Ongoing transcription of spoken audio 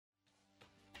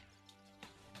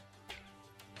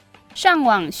上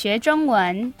网学中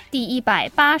文第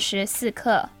184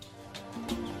课。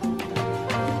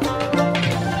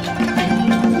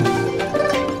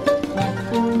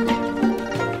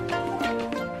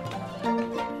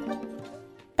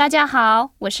大家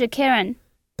好，我是 Karen。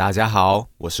大家好，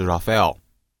我是 Raphael。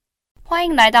欢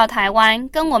迎来到台湾，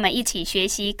跟我们一起学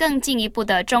习更进一步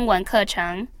的中文课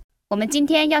程。我们今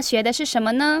天要学的是什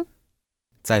么呢？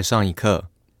在上一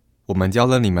课，我们教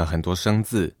了你们很多生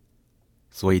字，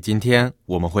所以今天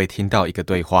我们会听到一个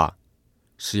对话，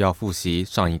是要复习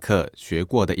上一课学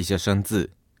过的一些生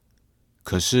字。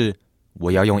可是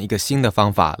我要用一个新的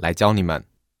方法来教你们。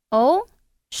哦，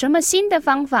什么新的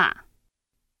方法？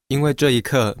因为这一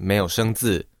课没有生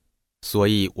字，所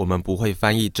以我们不会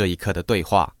翻译这一课的对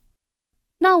话。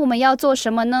那我们要做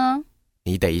什么呢？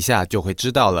你等一下就会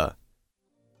知道了。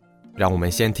让我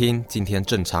们先听今天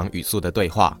正常语速的对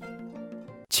话。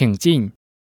请进，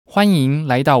欢迎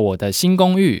来到我的新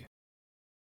公寓。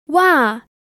哇，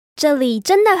这里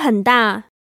真的很大。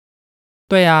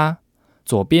对啊，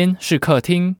左边是客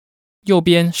厅，右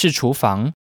边是厨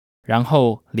房，然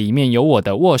后里面有我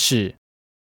的卧室。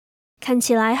看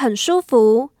起来很舒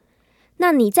服。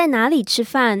那你在哪里吃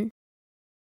饭？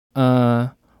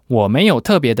我没有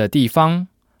特别的地方，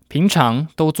平常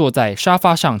都坐在沙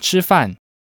发上吃饭。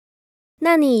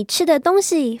那你吃的东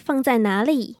西放在哪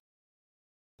里？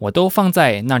我都放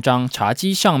在那张茶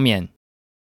几上面。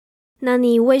那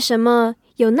你为什么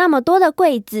有那么多的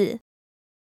柜子？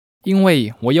因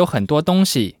为我有很多东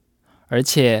西，而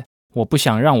且我不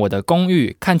想让我的公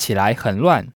寓看起来很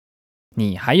乱。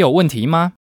你还有问题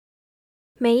吗？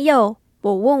没有，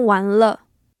我问完了。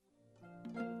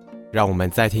让我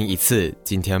们再听一次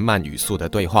今天慢语速的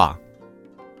对话。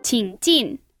请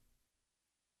进，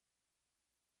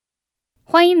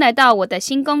欢迎来到我的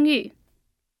新公寓。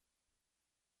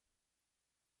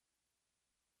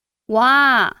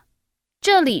哇，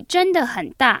这里真的很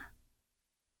大。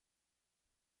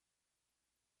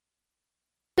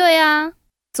对啊，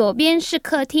左边是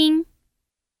客厅，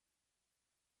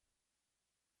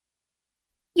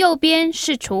右边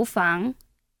是厨房，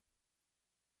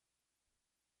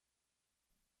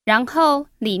然后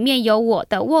里面有我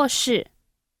的卧室，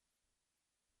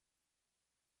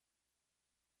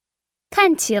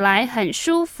看起来很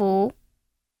舒服。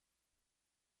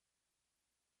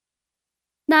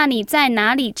那你在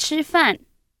哪里吃饭？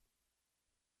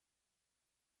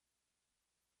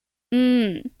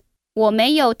我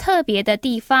没有特别的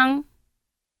地方，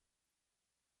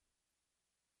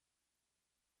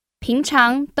平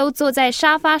常都坐在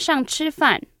沙发上吃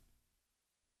饭。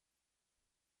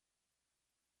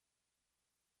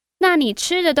那你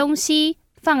吃的东西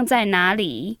放在哪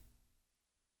里？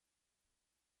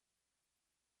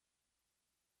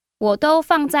我都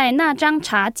放在那张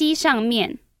茶几上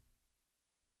面。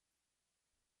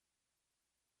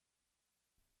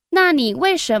那你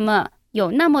为什么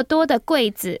有那么多的柜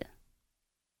子？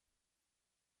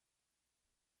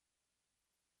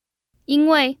因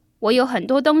为我有很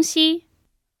多东西，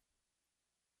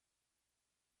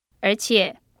而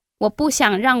且我不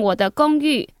想让我的公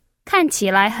寓看起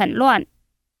来很乱。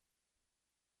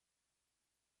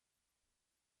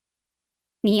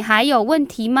你还有问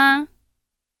题吗？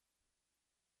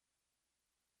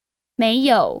没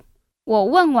有，我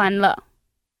问完了。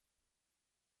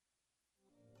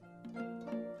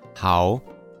好，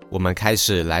我们开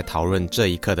始来讨论这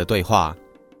一课的对话。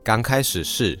刚开始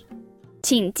是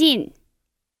请进。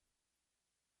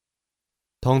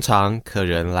通常客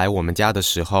人来我们家的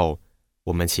时候，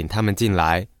我们请他们进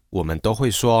来，我们都会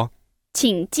说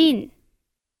请进。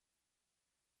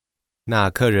那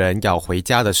客人要回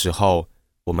家的时候，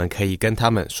我们可以跟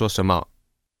他们说什么？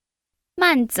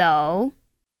慢走。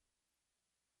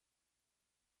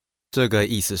这个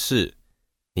意思是，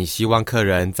你希望客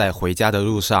人在回家的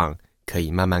路上可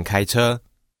以慢慢开车，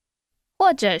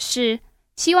或者是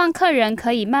希望客人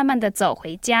可以慢慢的走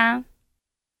回家。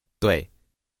对。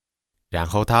然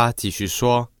后他继续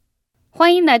说，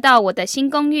欢迎来到我的新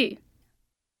公寓。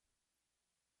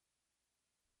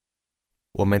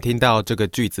我们听到这个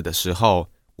句子的时候，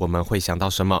我们会想到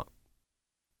什么？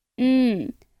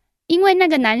因为那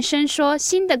个男生说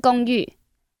新的公寓，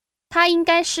他应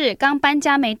该是刚搬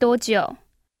家没多久。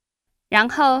然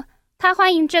后他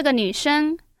欢迎这个女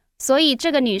生，所以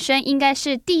这个女生应该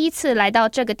是第一次来到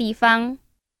这个地方。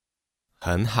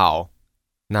很好，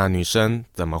那女生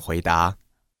怎么回答？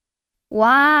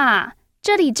哇，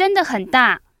这里真的很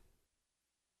大。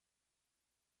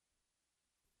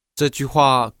这句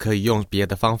话可以用别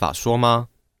的方法说吗？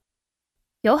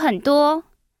有很多，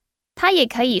他也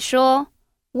可以说，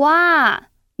哇，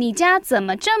你家怎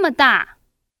么这么大？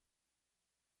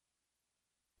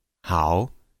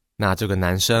好，那这个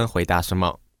男生回答什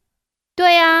么？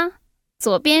对啊，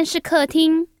左边是客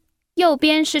厅，右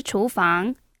边是厨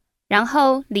房，然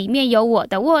后里面有我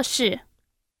的卧室。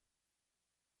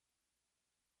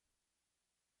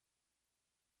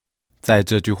在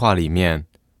这句话里面，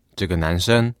这个男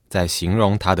生在形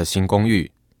容他的新公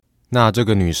寓。那这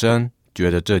个女生觉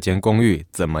得这间公寓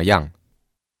怎么样？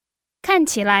看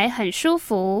起来很舒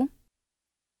服。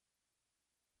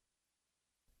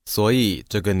所以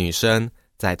这个女生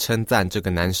在称赞这个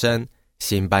男生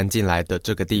新搬进来的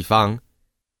这个地方。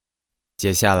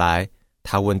接下来，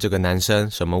她问这个男生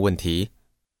什么问题？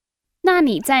那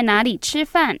你在哪里吃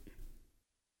饭？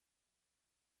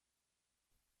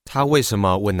她为什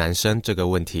么问男生这个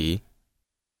问题？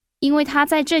因为他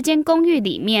在这间公寓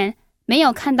里面没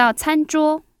有看到餐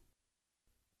桌。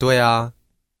对啊，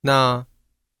那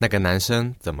个男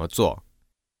生怎么做？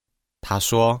他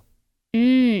说：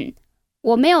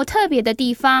我没有特别的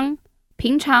地方，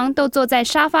平常都坐在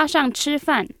沙发上吃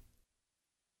饭。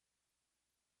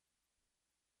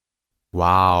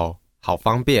哇哦，好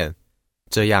方便，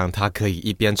这样他可以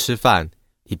一边吃饭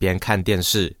一边看电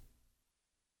视。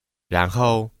然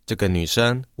后这个女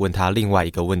生问他另外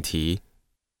一个问题：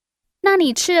那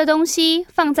你吃的东西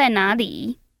放在哪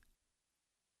里？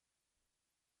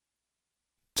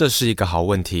这是一个好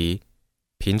问题。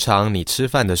平常你吃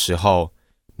饭的时候，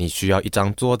你需要一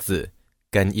张桌子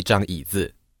跟一张椅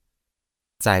子。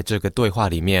在这个对话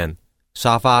里面，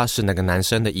沙发是那个男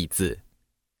生的椅子，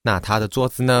那他的桌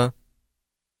子呢？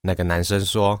那个男生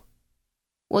说：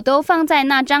我都放在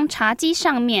那张茶几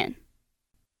上面。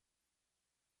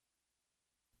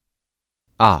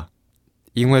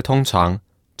因为通常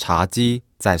茶几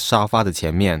在沙发的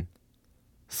前面，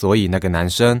所以那个男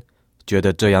生觉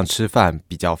得这样吃饭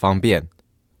比较方便。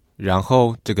然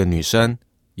后这个女生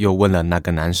又问了那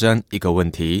个男生一个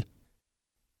问题：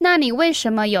那你为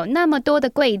什么有那么多的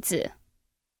柜子？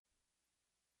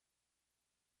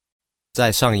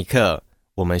在上一课，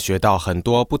我们学到很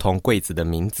多不同柜子的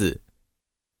名字，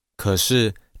可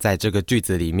是在这个句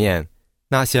子里面，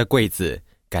那些柜子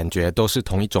感觉都是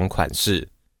同一种款式。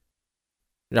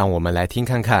让我们来听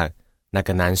看看那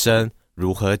个男生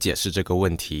如何解释这个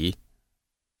问题。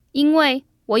因为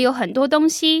我有很多东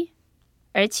西，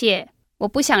而且我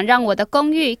不想让我的公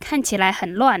寓看起来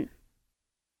很乱。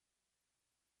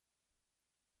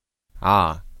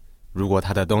如果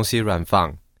他的东西乱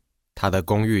放，他的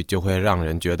公寓就会让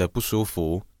人觉得不舒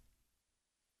服。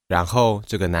然后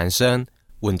这个男生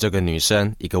问这个女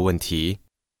生一个问题：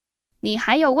你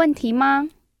还有问题吗？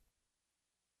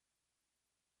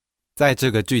在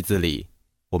这个句子里，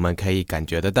我们可以感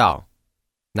觉得到，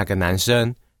那个男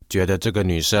生觉得这个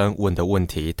女生问的问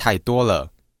题太多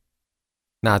了。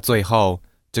那最后，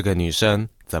这个女生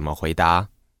怎么回答？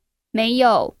没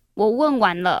有，我问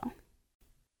完了。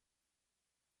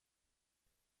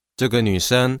这个女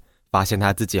生发现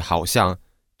她自己好像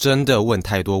真的问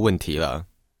太多问题了。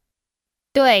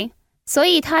对，所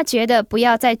以她觉得不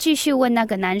要再继续问那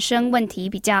个男生问题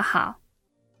比较好。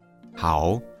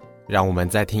好，让我们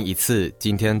再听一次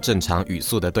今天正常语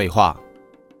速的对话。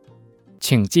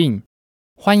请进，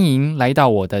欢迎来到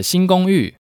我的新公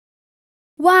寓。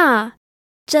哇，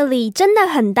这里真的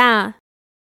很大。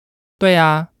对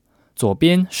啊，左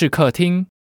边是客厅，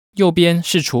右边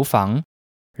是厨房，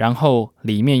然后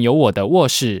里面有我的卧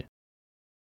室。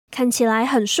看起来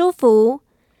很舒服。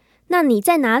那你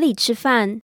在哪里吃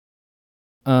饭？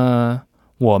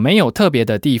我没有特别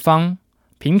的地方，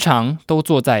平常都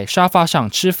坐在沙发上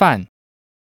吃饭。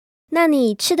那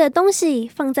你吃的东西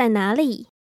放在哪里？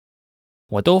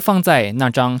我都放在那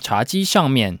张茶几上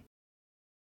面。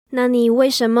那你为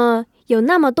什么有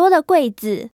那么多的柜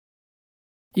子？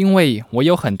因为我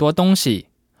有很多东西，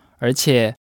而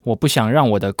且我不想让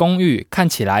我的公寓看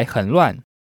起来很乱。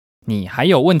你还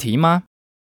有问题吗？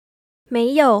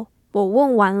没有，我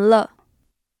问完了。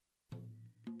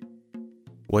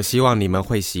我希望你们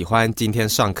会喜欢今天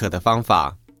上课的方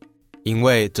法，因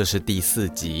为这是第4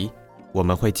集，我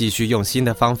们会继续用新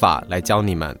的方法来教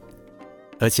你们，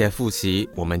而且复习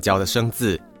我们教的生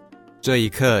字。这一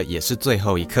课也是最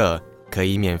后一课，可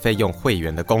以免费用会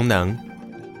员的功能，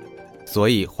所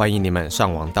以欢迎你们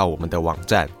上网到我们的网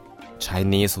站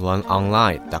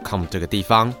ChineseLearnOnline.com 这个地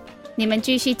方。你们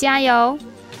继续加油！